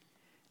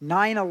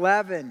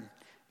 9/11,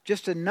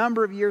 just a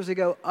number of years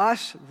ago,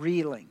 us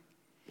reeling,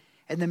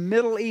 and the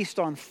Middle East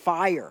on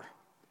fire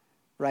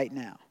right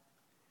now.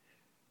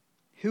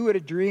 Who would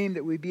have dreamed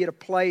that we'd be at a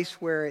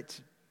place where it's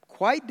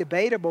quite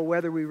debatable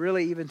whether we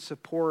really even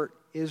support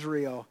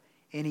Israel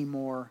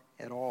anymore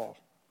at all?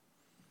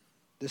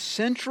 The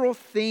central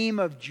theme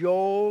of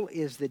Joel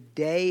is the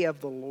day of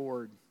the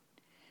Lord.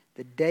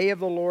 The day of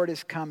the Lord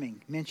is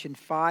coming, mentioned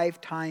 5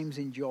 times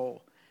in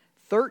Joel.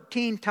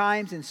 13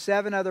 times in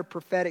 7 other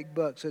prophetic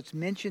books. So it's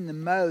mentioned the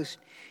most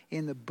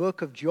in the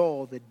book of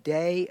Joel, the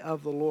day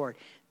of the Lord.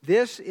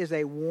 This is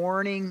a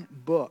warning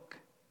book.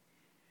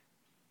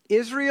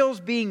 Israel's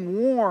being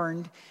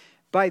warned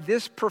by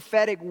this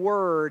prophetic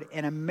word,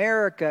 and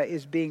America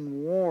is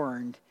being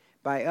warned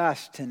by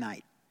us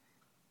tonight.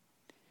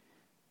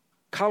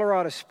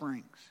 Colorado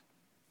Springs,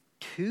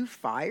 2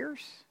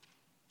 fires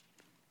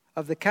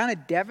of the kind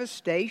of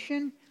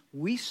devastation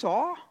we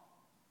saw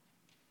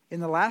in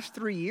the last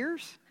 3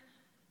 years?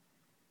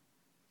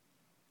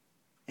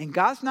 And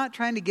God's not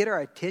trying to get our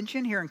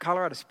attention here in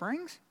Colorado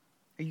Springs?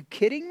 Are you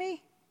kidding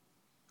me?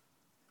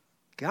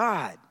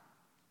 God,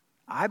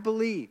 I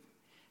believe,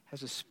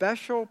 has a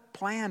special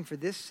plan for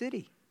this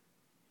city.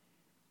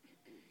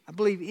 I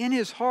believe in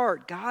His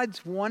heart,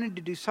 God's wanted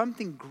to do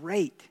something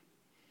great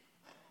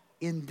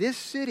in this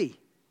city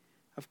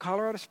of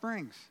Colorado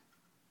Springs.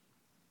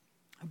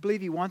 I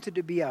believe He wanted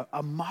to be a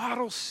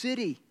model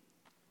city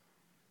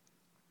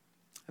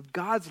of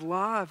God's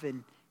love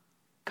and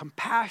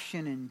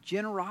compassion and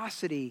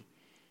generosity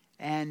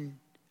and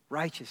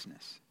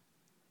righteousness.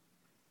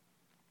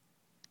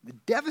 The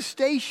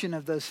devastation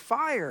of those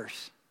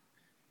fires,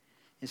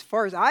 as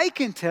far as I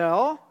can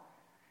tell,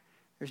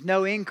 there's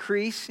no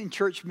increase in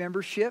church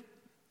membership,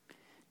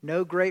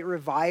 no great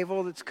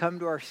revival that's come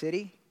to our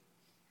city.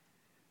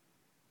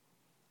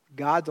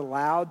 God's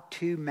allowed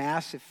 2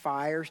 massive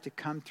fires to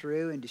come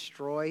through and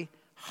destroy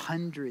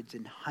hundreds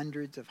and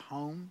hundreds of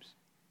homes.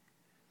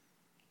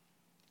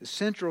 The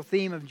central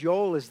theme of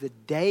Joel is the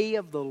day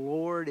of the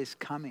Lord is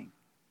coming.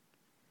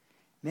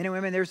 Men and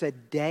women, there's a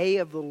day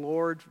of the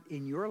Lord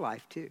in your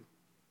life too.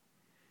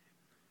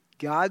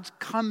 God's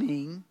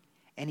coming,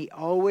 and He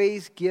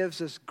always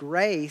gives us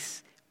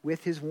grace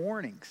with His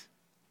warnings.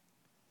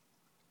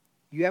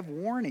 You have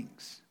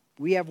warnings.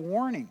 We have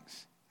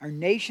warnings. Our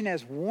nation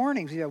has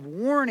warnings. We have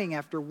warning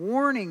after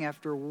warning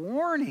after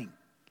warning.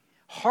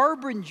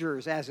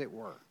 Harbingers, as it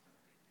were,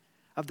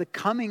 of the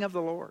coming of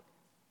the Lord.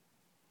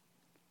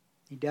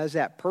 He does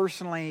that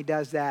personally. He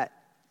does that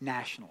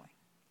nationally.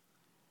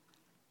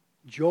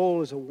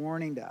 Joel is a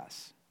warning to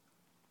us.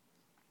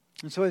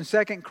 And so in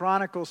 2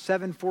 Chronicles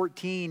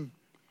 7:14,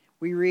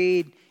 we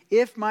read,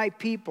 "If my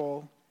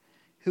people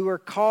who are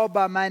called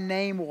by my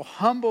name will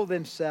humble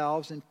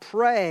themselves and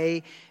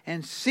pray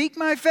and seek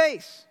my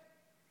face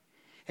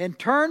and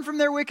turn from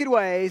their wicked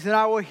ways, and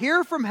I will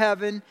hear from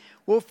heaven,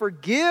 will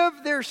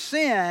forgive their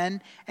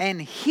sin and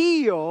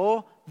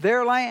heal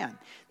their land."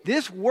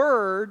 This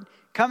word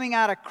coming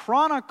out of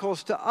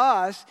Chronicles to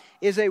us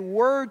is a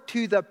word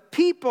to the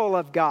people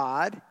of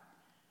God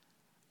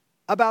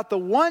about the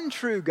one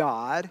true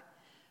God,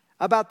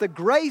 about the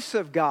grace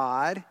of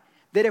God,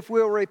 that if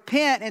we'll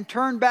repent and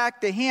turn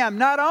back to Him,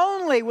 not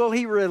only will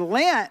He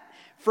relent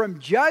from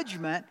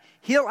judgment,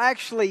 He'll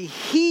actually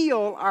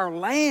heal our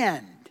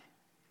land.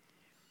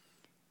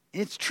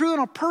 It's true on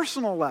a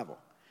personal level.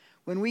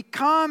 When we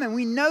come and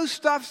we know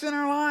stuff's in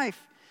our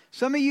life,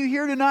 some of you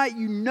here tonight,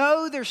 you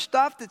know there's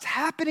stuff that's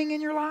happening in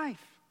your life.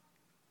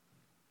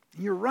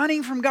 And you're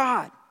running from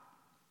God.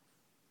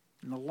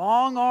 And the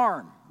long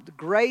arm, the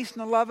grace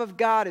and the love of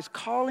God is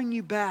calling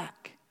you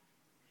back.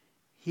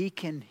 He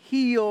can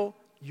heal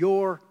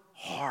your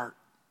heart.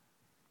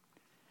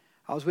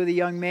 I was with a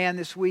young man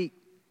this week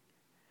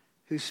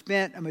who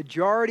spent a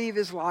majority of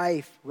his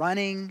life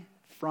running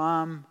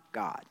from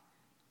God.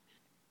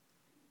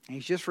 And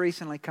he's just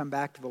recently come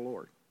back to the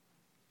Lord.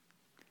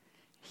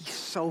 He's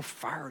so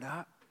fired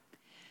up.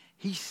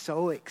 He's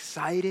so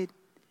excited.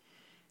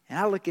 And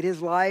I look at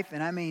his life,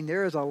 and I mean,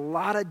 there is a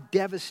lot of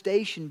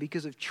devastation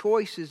because of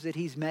choices that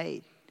he's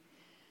made.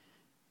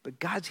 But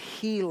God's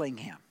healing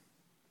him.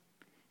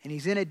 And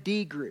he's in a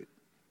D group.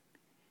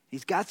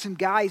 He's got some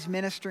guys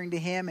ministering to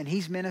him, and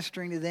he's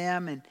ministering to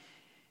them. And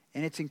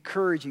it's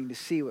encouraging to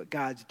see what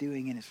God's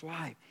doing in his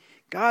life.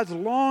 God's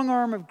long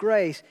arm of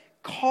grace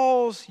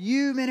calls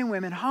you, men and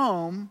women,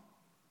 home.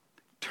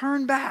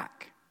 Turn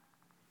back.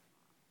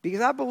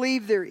 Because I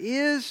believe there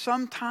is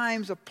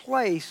sometimes a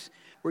place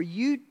where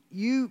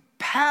you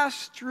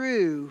pass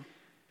through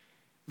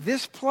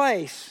this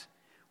place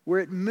where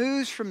it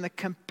moves from the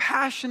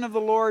compassion of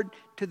the Lord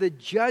to the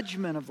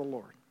judgment of the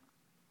Lord.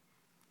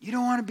 You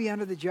don't want to be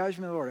under the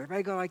judgment of the Lord.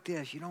 Everybody go like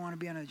this. You don't want to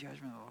be under the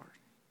judgment of the Lord.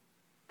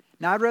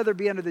 Now, I'd rather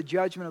be under the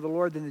judgment of the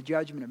Lord than the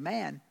judgment of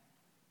man.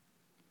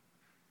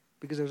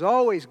 Because there's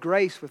always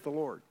grace with the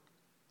Lord.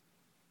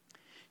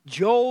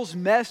 Joel's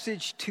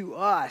message to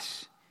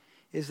us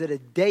is that a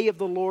day of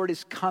the Lord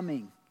is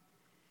coming.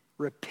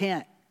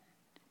 Repent.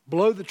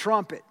 Blow the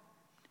trumpet.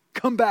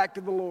 Come back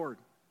to the Lord.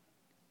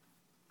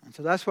 And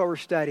so that's what we're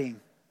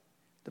studying.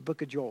 The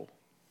book of Joel.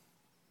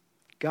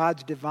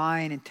 God's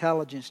divine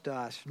intelligence to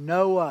us.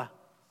 Noah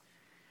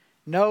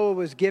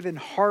was given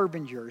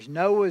harbingers.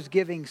 Noah was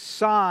giving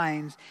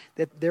signs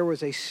that there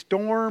was a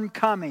storm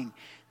coming.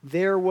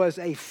 There was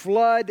a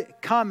flood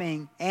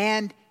coming,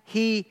 and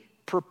he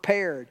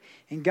prepared.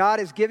 And God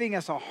is giving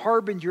us a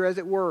harbinger, as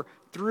it were,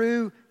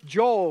 through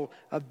Joel,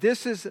 of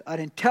this is an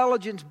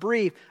intelligence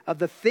brief of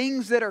the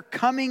things that are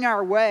coming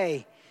our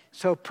way.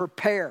 So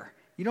prepare.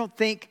 You don't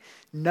think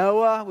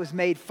Noah was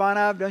made fun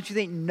of? Don't you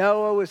think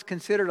Noah was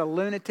considered a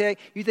lunatic?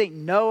 You think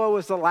Noah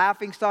was the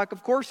laughingstock?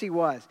 Of course he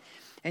was.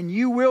 And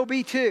you will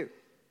be too,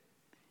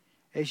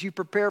 as you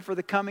prepare for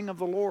the coming of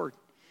the Lord.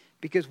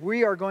 Because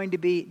we are going to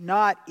be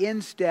not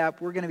in step,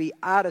 we're going to be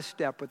out of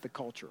step with the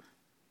culture.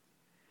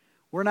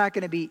 We're not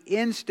going to be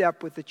in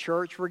step with the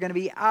church, we're going to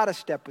be out of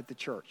step with the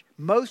church.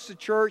 Most of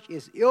the church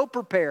is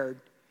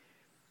ill-prepared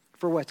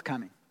for what's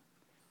coming.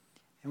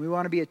 And we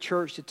want to be a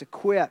church that's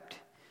equipped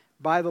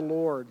by the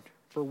Lord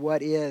for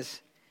what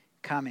is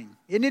coming.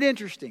 Isn't it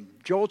interesting?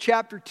 Joel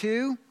chapter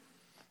 2,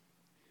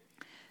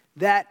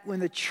 that when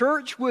the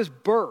church was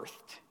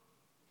birthed,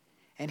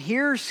 and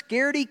here's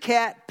scaredy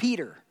cat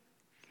Peter,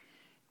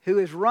 who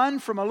has run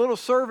from a little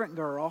servant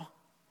girl,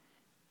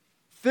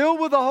 filled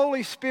with the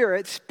Holy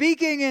Spirit,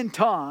 speaking in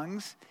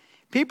tongues,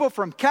 people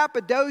from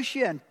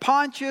Cappadocia and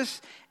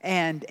Pontus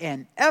and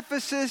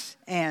Ephesus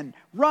and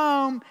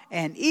Rome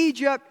and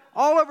Egypt,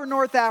 all over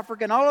North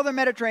Africa and all over the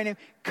Mediterranean,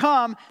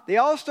 come. They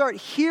all start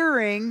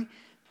hearing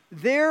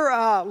their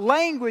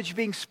language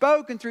being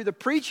spoken through the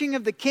preaching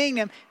of the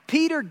kingdom.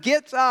 Peter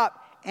gets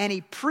up and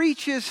he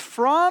preaches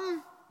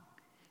from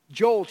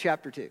Joel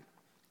chapter 2.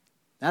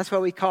 That's why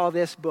we call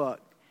this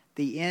book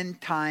the End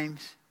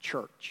Times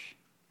Church.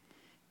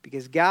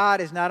 Because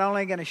God is not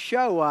only going to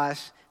show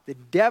us the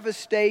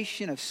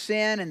devastation of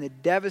sin and the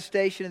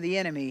devastation of the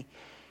enemy,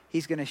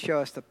 He's going to show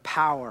us the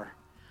power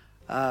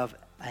of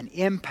an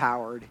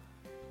empowered,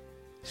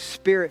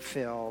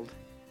 Spirit-filled,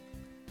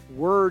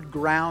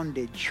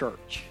 Word-grounded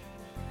church.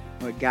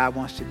 What God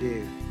wants to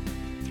do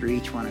through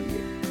each one of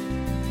you.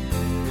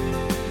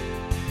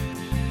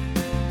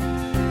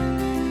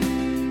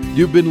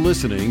 You've been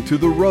listening to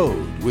The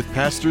Road with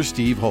Pastor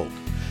Steve Holt.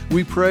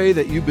 We pray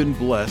that you've been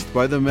blessed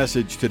by the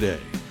message today.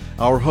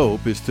 Our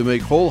hope is to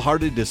make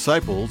wholehearted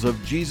disciples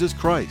of Jesus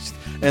Christ,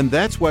 and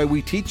that's why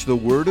we teach the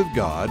Word of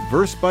God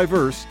verse by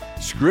verse,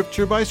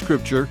 scripture by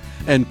scripture,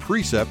 and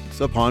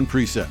precept upon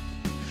precept.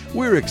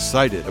 We're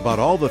excited about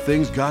all the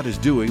things God is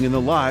doing in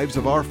the lives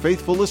of our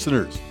faithful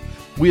listeners.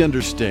 We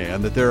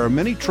understand that there are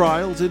many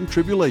trials and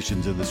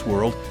tribulations in this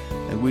world,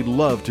 and we'd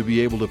love to be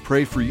able to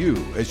pray for you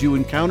as you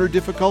encounter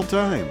difficult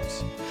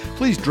times.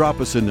 Please drop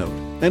us a note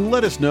and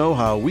let us know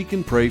how we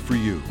can pray for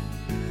you.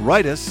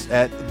 Write us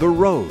at The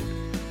Road,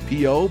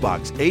 P.O.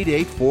 Box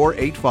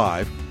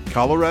 88485,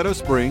 Colorado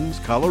Springs,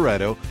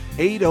 Colorado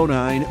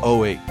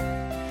 80908.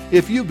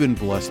 If you've been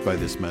blessed by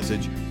this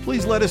message,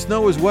 please let us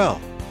know as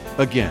well.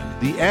 Again,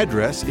 the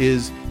address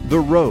is The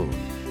Road,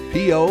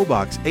 P.O.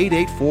 Box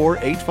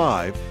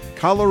 88485,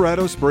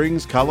 Colorado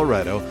Springs,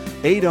 Colorado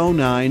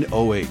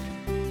 80908.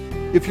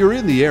 If you're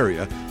in the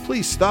area,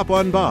 please stop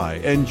on by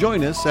and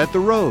join us at The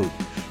Road.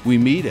 We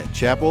meet at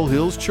Chapel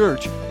Hills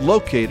Church,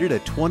 located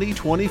at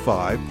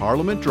 2025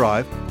 Parliament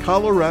Drive,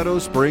 Colorado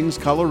Springs,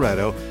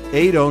 Colorado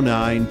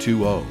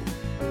 80920.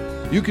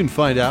 You can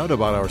find out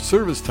about our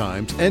service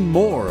times and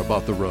more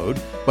about The Road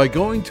by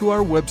going to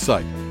our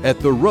website at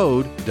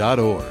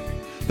theroad.org.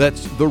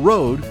 That's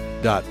theroad.org.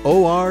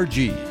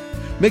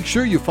 Make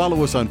sure you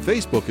follow us on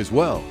Facebook as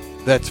well.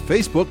 That's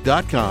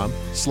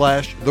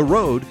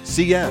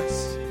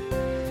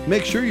facebook.com/theroadcs.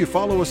 Make sure you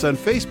follow us on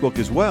Facebook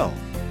as well.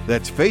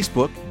 That's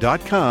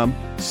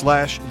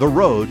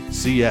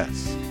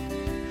facebook.com/theroadcs.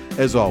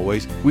 As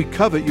always, we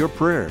covet your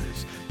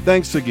prayers.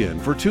 Thanks again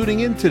for tuning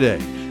in today,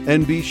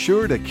 and be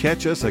sure to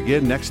catch us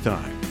again next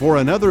time for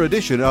another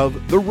edition of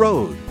The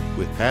Road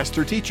with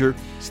Pastor Teacher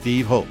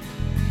Steve Holt.